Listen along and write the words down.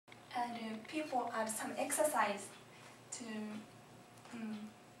people add some exercise to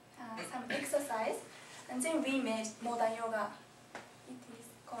some exercise, and then we made modern yoga. It is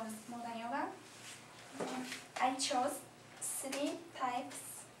called modern yoga. I chose 3 types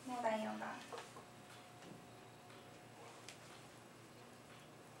modern yoga.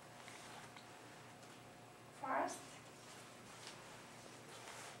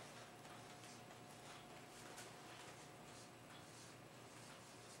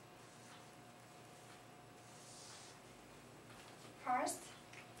 First,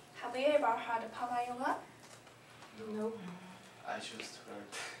 have you ever heard power yoga? No. I choose to learn.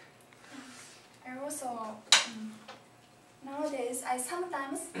 I also, nowadays, I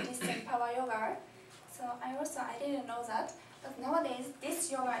sometimes listen power yoga, so I didn't know that, but nowadays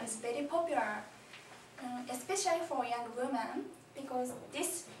this yoga is very popular, especially for young women, because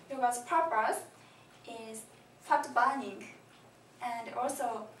this yoga's purpose is fat burning, and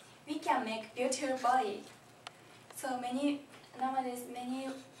also we can make beautiful body. So nowadays many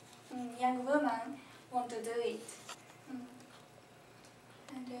young women want to do it.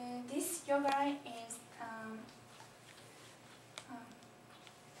 And this yoga is,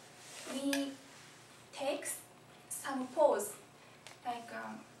 we take some pose, like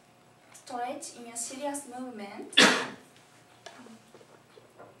stretch in a serious movement.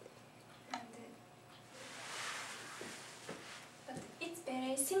 But it's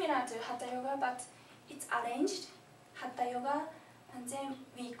very similar to Hatha yoga, but it's arranged Hatha yoga, and then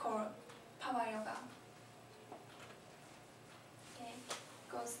we call power yoga.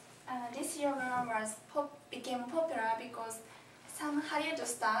 Because this yoga became popular because some Hollywood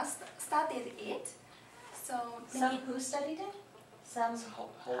stars started it. So Some who studied it? Some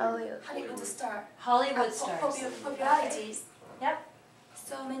Hollywood stars. Hollywood stars. Popularities. Yep.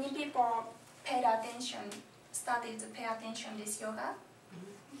 So many people started to pay attention to this yoga.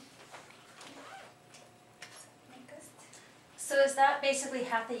 So is that basically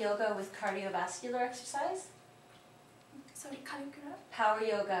Hatha yoga with cardiovascular exercise? Sorry, cardiovascular? Power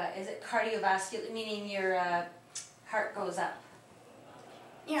yoga, is it cardiovascular, meaning your heart goes up?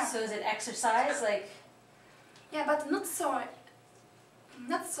 Yeah. So is it exercise, like? Yeah, but not so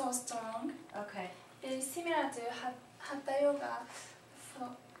strong. Okay. It is similar to Hatha yoga,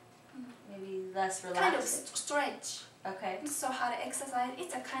 so maybe less relaxed. kind of stretch. Okay. Not so hard exercise.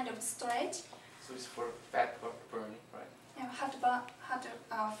 It's a kind of stretch. So it's for fat burning, right? Yeah, fat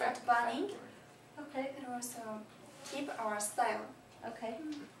burning. Okay. And also keep our style. Okay.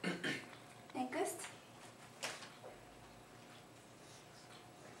 Next.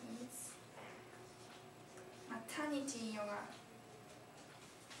 It's maternity yoga.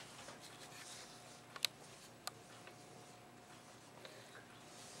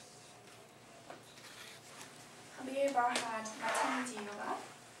 Have you ever had maternity yoga?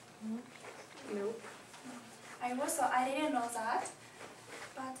 Nope. I didn't know that,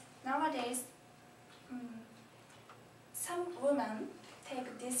 but nowadays some women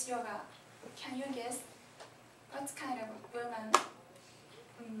take this yoga. Can you guess what kind of women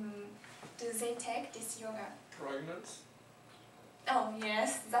do they take this yoga? Pregnant? Oh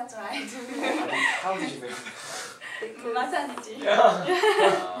yes, that's right. How did you think? Maternity. Yeah.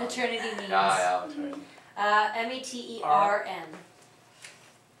 Maternity means? Yeah, maternity. M-A-T-E-R-N.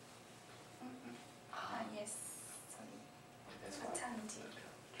 Yes, sorry. Maternity.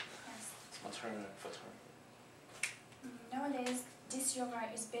 Yes. It's maternal. Nowadays, this yoga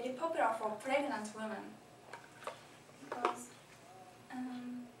is very popular for pregnant women because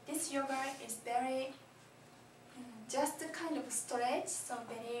this yoga is very just a kind of stretch, so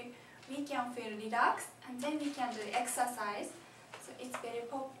we can feel relaxed, and then we can do exercise. So it's very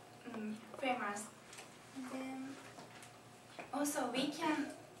famous. And then also we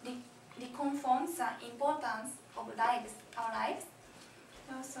can reconfirm the importance of our lives.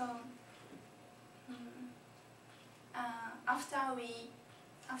 Also, after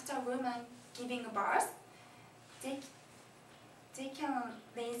women giving birth, they can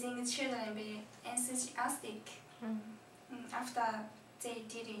raising children be enthusiastic after they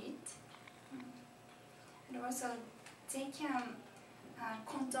did it, and also they can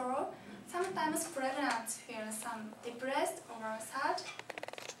control. Sometimes pregnant feel some depressed or sad,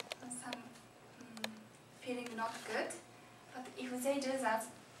 or some feeling not good. But if they do that,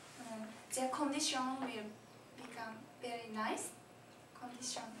 their condition will become very nice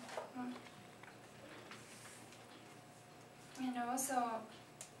condition. And also,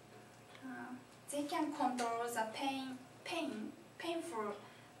 they can control the painful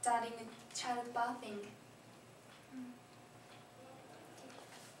during childbirthing.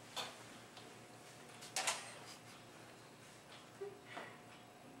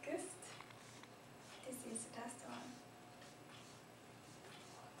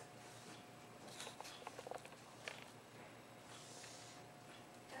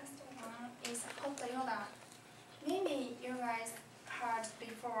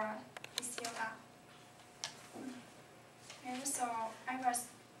 before this yoga. And also I was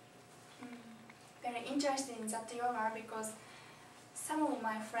very interested in that yoga because some of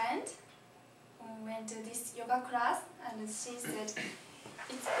my friends went to this yoga class and she said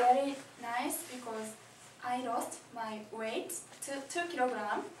it's very nice because I lost my weight to 2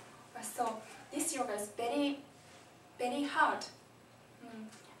 kilograms. So this yoga is very hard,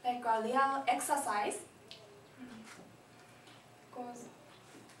 like a real exercise. Because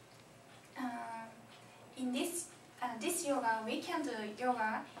in this yoga we can do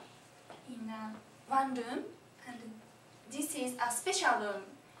yoga in one room, and this is a special room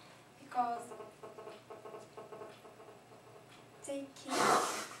because they keep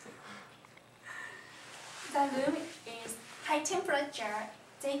the room is high temperature.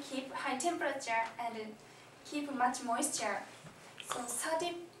 They keep high temperature and keep much moisture. So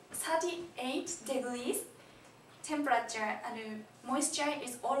 38 degrees temperature and moisture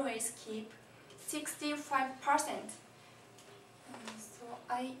is always keep 65%. So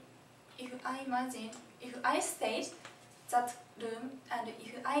if I stayed that room and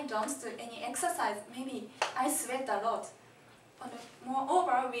if I don't do any exercise, maybe I sweat a lot. And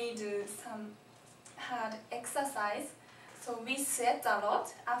moreover, we do some hard exercise, so we sweat a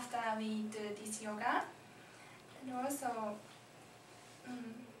lot after we do this yoga. And also,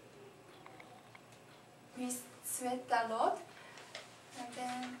 we sweat a lot, and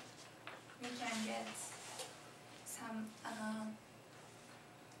then we can get some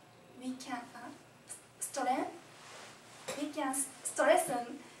strength. We can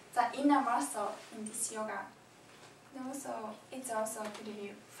strengthen the inner muscle in this yoga. And also, it's also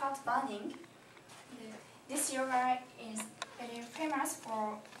pretty fat burning. This yoga is very famous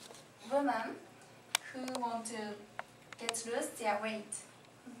for women who want to lose their weight.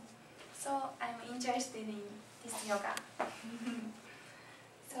 So I'm interested in this yoga.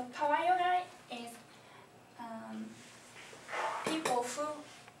 So power yoga is people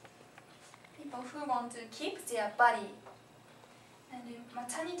who want to keep their body, and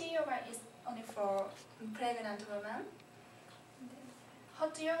maternity yoga is only for pregnant women.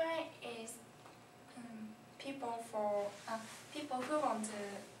 Hot yoga is people who want to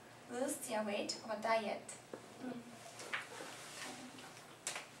lose their weight or diet.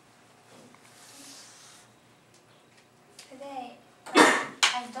 Today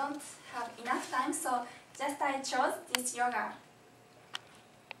I don't have enough time, so just I chose this yoga.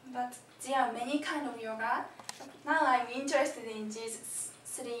 But there are many kind of yoga. Now I'm interested in these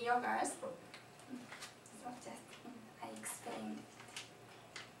 3 yogas. So just I explained it.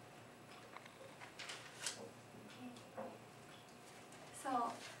 So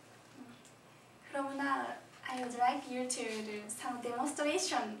from now I would like you to do some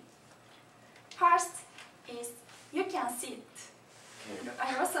demonstration. First is you can sit.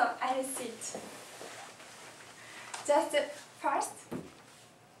 I'll sit. Just first.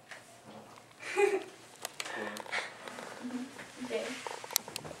 Okay.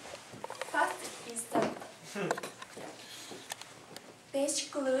 First is the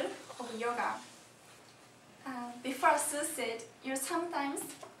basic rule of yoga. Before Sue said, you sometimes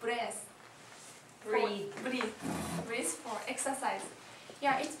breathe. Breathe for exercise.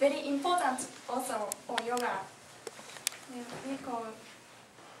 Yeah, it's very important also for yoga.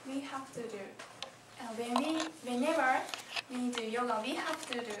 We have to do. Whenever we do yoga, we have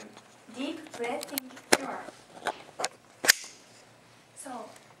to do deep breathing here. So,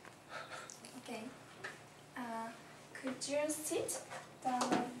 okay. Could you sit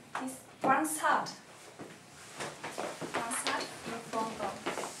down this one side in front of,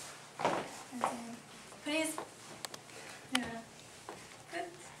 and then please put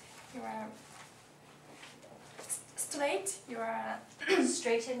your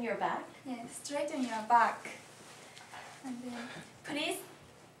Straighten your back. Yeah, straighten your back. And then please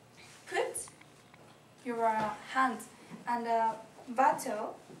put your hand and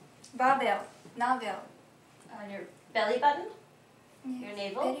barbell, navel. On your belly button? Yes, Your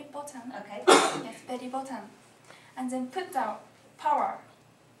navel? belly button. Okay. Yes, belly button. And then put the power.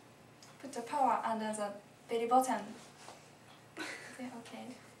 Put the power under the belly button.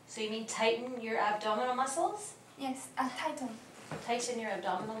 Okay. So you mean tighten your abdominal muscles? Yes, tighten. Tighten your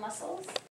abdominal muscles?